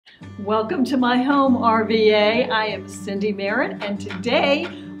Welcome to my home, RVA. I am Cindy Merritt, and today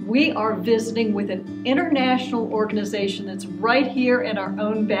we are visiting with an international organization that's right here in our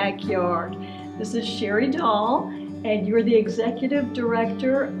own backyard. This is Sherry Dahl, and you're the Executive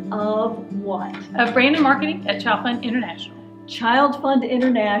Director of what? Of Brand and Marketing at ChildFund International. ChildFund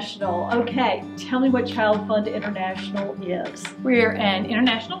International. Okay, tell me what ChildFund International is. We're an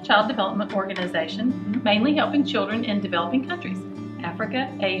international child development organization, mainly helping children in developing countries.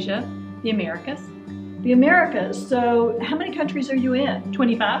 Africa, Asia, the Americas. The Americas. So how many countries are you in?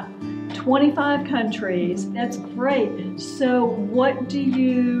 25. 25 countries. That's great. So what do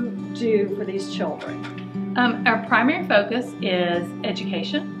you do for these children? Our primary focus is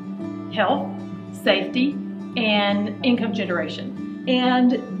education, health, safety, and income generation.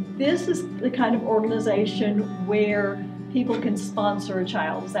 And this is the kind of organization where people can sponsor a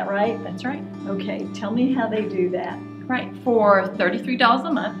child. Is that right? That's right. Okay, tell me how they do that. Right. For $33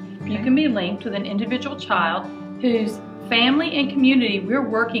 a month, you can be linked with an individual child whose family and community we're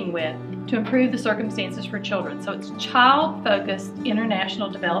working with to improve the circumstances for children. So it's child-focused international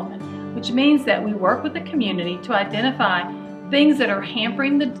development, which means that we work with the community to identify things that are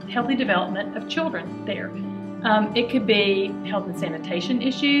hampering the healthy development of children there. It could be health and sanitation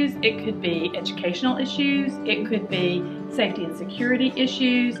issues, it could be educational issues, it could be safety and security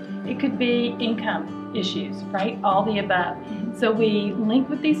issues, it could be income issues, right? All the above. So we link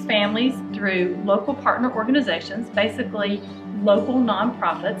with these families through local partner organizations, basically local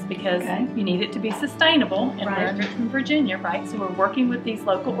nonprofits, because you need it to be sustainable, and we're in Richmond, Virginia, right? So we're working with these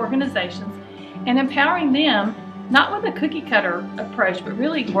local organizations and empowering them, not with a cookie cutter approach, but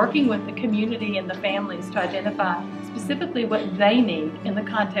really working with the community and the families to identify specifically what they need in the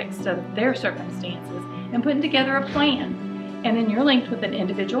context of their circumstances and putting together a plan. And then you're linked with an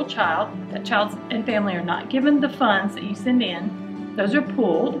individual child. That child and family are not given the funds that you send in. Those are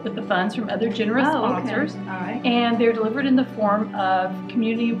pooled with the funds from other generous sponsors. And they're delivered in the form of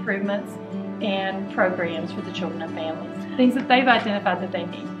community improvements and programs for the children and families. Things that they've identified that they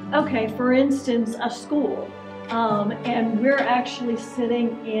need. Okay, for instance, a school. And we're actually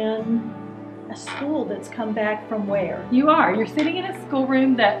sitting in a school that's come back from where? You are. You're sitting in a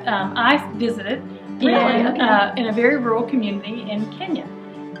schoolroom that I visited in a very rural community in Kenya.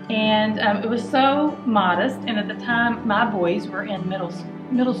 And it was so modest, and at the time my boys were in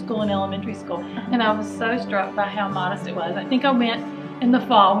middle school and elementary school, and I was so struck by how modest it was. I think I went in the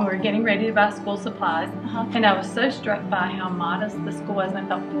fall when we were getting ready to buy school supplies, and I was so struck by how modest the school was, and I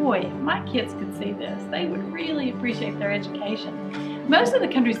thought, boy, if my kids could see this, they would really appreciate their education. Most of the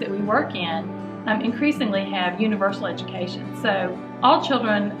countries that we work in increasingly have universal education, so all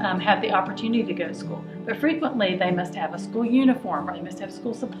children have the opportunity to go to school, but frequently they must have a school uniform, or they must have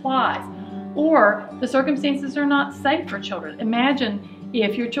school supplies, or the circumstances are not safe for children. Imagine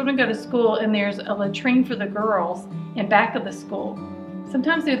if your children go to school and there's a latrine for the girls in back of the school.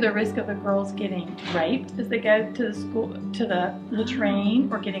 Sometimes there's the risk of the girls getting raped as they go to the school, to the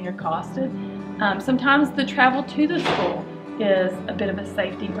latrine, or getting accosted. Sometimes the travel to the school is a bit of a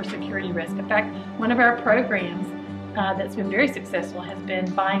safety or security risk. In fact, one of our programs that's been very successful has been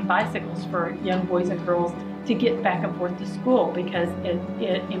buying bicycles for young boys and girls to get back and forth to school, because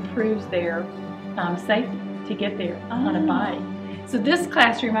it improves their safety to get there on a bike. So this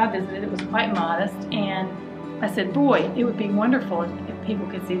classroom I visited, it was quite modest, and I said, boy, it would be wonderful if people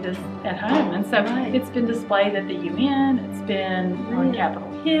could see this at home. And so it's been displayed at the UN, it's been on Capitol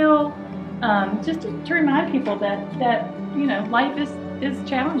Hill, just to remind people that you know, life is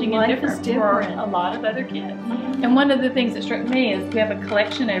challenging and different for a lot of other kids. And one of the things that struck me is we have a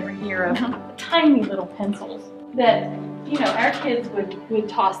collection over here of tiny little pencils that, you know, our kids would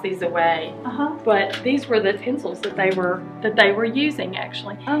toss these away, but these were the pencils that they were using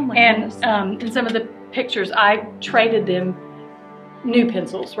actually. Oh my goodness. In some of the pictures, I traded them new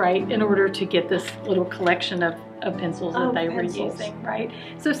pencils, right, in order to get this little collection of pencils that they were using, right?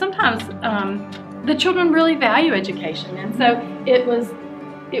 So sometimes the children really value education, and so it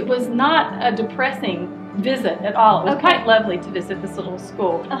was not a depressing visit at all. It was quite lovely to visit this little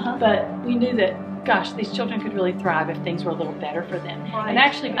school, but we knew that, gosh, these children could really thrive if things were a little better for them. And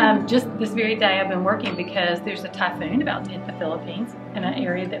actually, just this very day I've been working because there's a typhoon about to hit the Philippines in an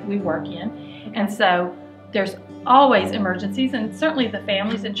area that we work in, and so there's always emergencies, and certainly the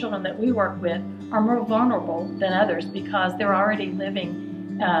families and children that we work with are more vulnerable than others because they're already living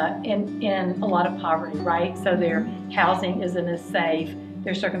in a lot of poverty, right? So their housing isn't as safe,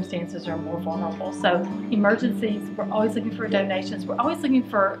 their circumstances are more vulnerable. So emergencies, we're always looking for donations. We're always looking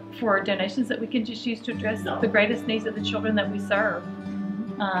for donations that we can just use to address the greatest needs of the children that we serve.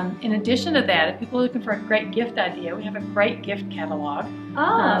 in addition to that, if people are looking for a great gift idea, we have a great gift catalog.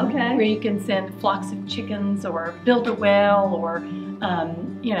 Okay. Where you can send flocks of chickens or build a well or,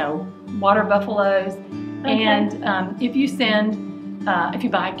 water buffaloes. Okay. And if you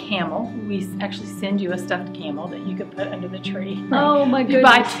buy a camel, we actually send you a stuffed camel that you can put under the tree. Right? Oh my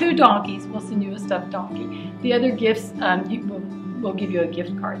goodness. If you buy 2 donkeys, we'll send you a stuffed donkey. The other gifts, we'll give you a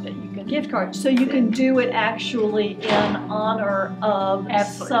gift card that you can. Gift card. So you can do it actually in honor of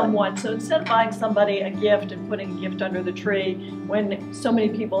someone. So instead of buying somebody a gift and putting a gift under the tree when so many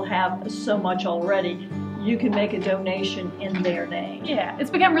people have so much already, you can make a donation in their name. Yeah,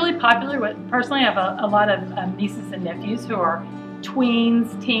 it's become really popular. Personally, I have a lot of nieces and nephews who are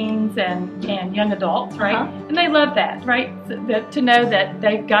tweens, teens, and young adults, right? And they love that, right? To know that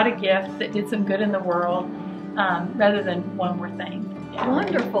they've got a gift that did some good in the world, rather than one more thing. Yeah.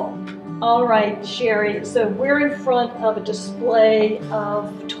 Wonderful. All right, Sherry, so we're in front of a display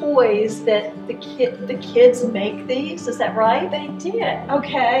of toys that the kids make these, is that right? They did.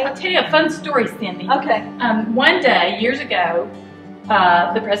 Okay. I'll tell you a fun story, Cindy. Okay. One day, years ago,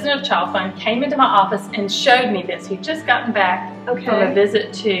 the president of ChildFund came into my office and showed me this. He'd just gotten back from a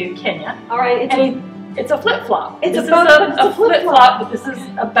visit to Kenya. All right. It's a flip-flop. It's this a boat, is a flip-flop, but this is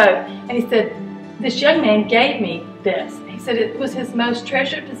a boat. And he said, this young man gave me this. He said it was his most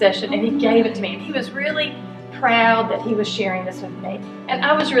treasured possession, and he gave it to me. And he was really proud that he was sharing this with me. And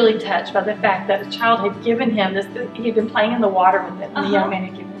I was really touched by the fact that a child had given him this. He had been playing in the water with it, and the young man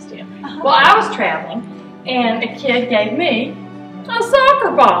had given this to him. Well, I was traveling, and a kid gave me a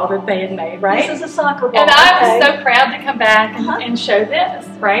soccer ball that they had made, right? This is a soccer ball. And I was so proud to come back and show this,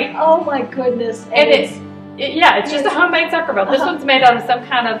 right? Oh my goodness. And it's just a homemade soccer ball. This one's made out of some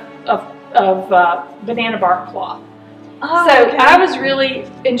kind of banana bark cloth. Oh, so I was really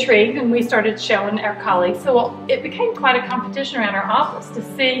intrigued, and we started showing our colleagues. So it became quite a competition around our office to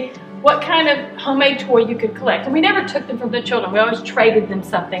see what kind of homemade toy you could collect. And we never took them from the children. We always traded them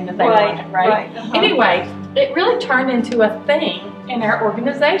something that they wanted, right? Anyway, it really turned into a thing in our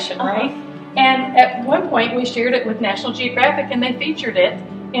organization, right? And at one point, we shared it with National Geographic, and they featured it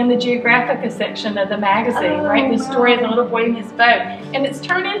in the Geographica section of the magazine, right? The story of the little boy and his boat. And it's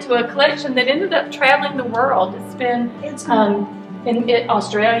turned into a collection that ended up traveling the world. It's been in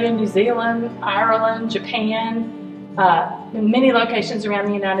Australia, New Zealand, Ireland, Japan, in many locations around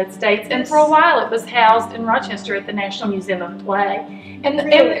the United States. And for a while, it was housed in Rochester at the National Museum of Play.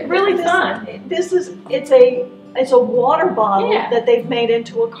 And really fun. It's a water bottle that they've made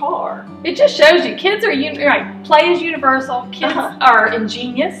into a car. It just shows you kids are play is universal. Kids are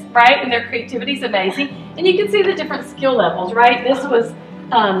ingenious, right? And their creativity is amazing. And you can see the different skill levels, right? This was,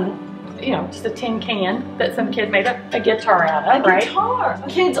 just a tin can that some kid made a guitar out of, right? Guitar.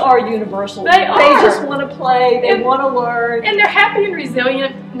 Kids are universal. They are. They just want to play. They want to learn. And they're happy and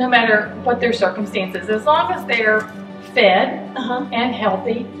resilient no matter what their circumstances, as long as they're fed and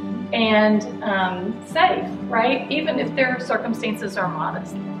healthy and safe, right? Even if their circumstances are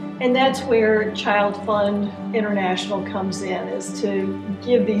modest. And that's where ChildFund International comes in, is to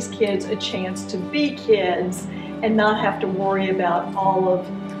give these kids a chance to be kids and not have to worry about all of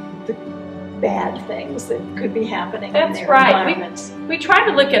the bad things that could be happening in their environments. We try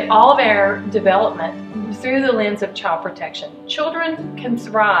to look at all of our development through the lens of child protection. Children can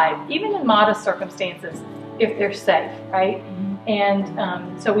thrive even in modest circumstances if they're safe, right?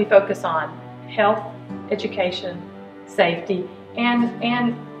 And so we focus on health, education, safety, and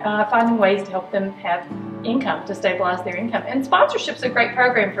finding ways to help them have income, to stabilize their income. And sponsorship's a great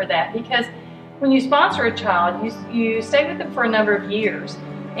program for that, because when you sponsor a child, you stay with them for a number of years.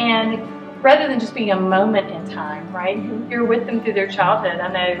 And rather than just being a moment in time, right? You're with them through their childhood. I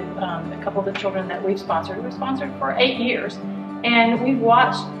know a couple of the children that we've sponsored for 8 years. And we've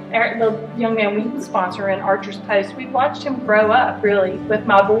watched the young man we sponsor in Archer's Post, we've watched him grow up really with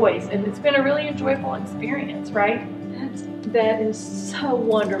my boys, and it's been a really enjoyable experience, right? That is so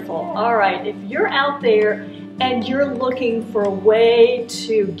wonderful. All right, if you're out there and you're looking for a way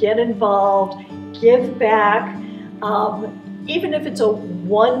to get involved, give back, even if it's a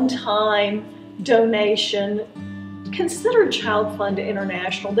one-time donation, consider ChildFund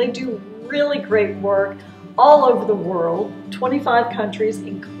International. They do really great work all over the world, 25 countries,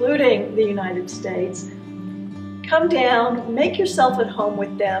 including the United States. Come down, make yourself at home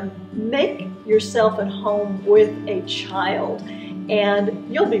with them, make yourself at home with a child, and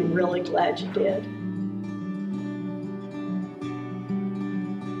you'll be really glad you did.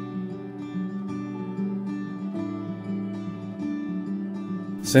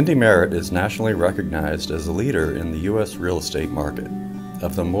 Cindy Merritt is nationally recognized as a leader in the U.S. real estate market.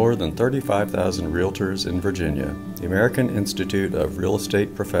 Of the more than 35,000 realtors in Virginia, the American Institute of Real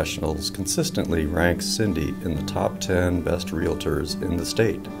Estate Professionals consistently ranks Cindy in the top 10 best realtors in the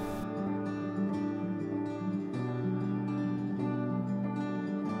state.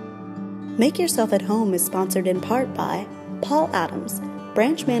 Make Yourself at Home is sponsored in part by Paul Adams,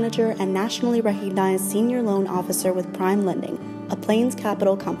 branch manager and nationally recognized senior loan officer with Prime Lending, a Plains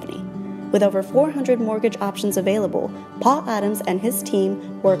Capital company. With over 400 mortgage options available, Paul Adams and his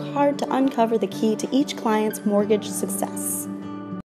team work hard to uncover the key to each client's mortgage success.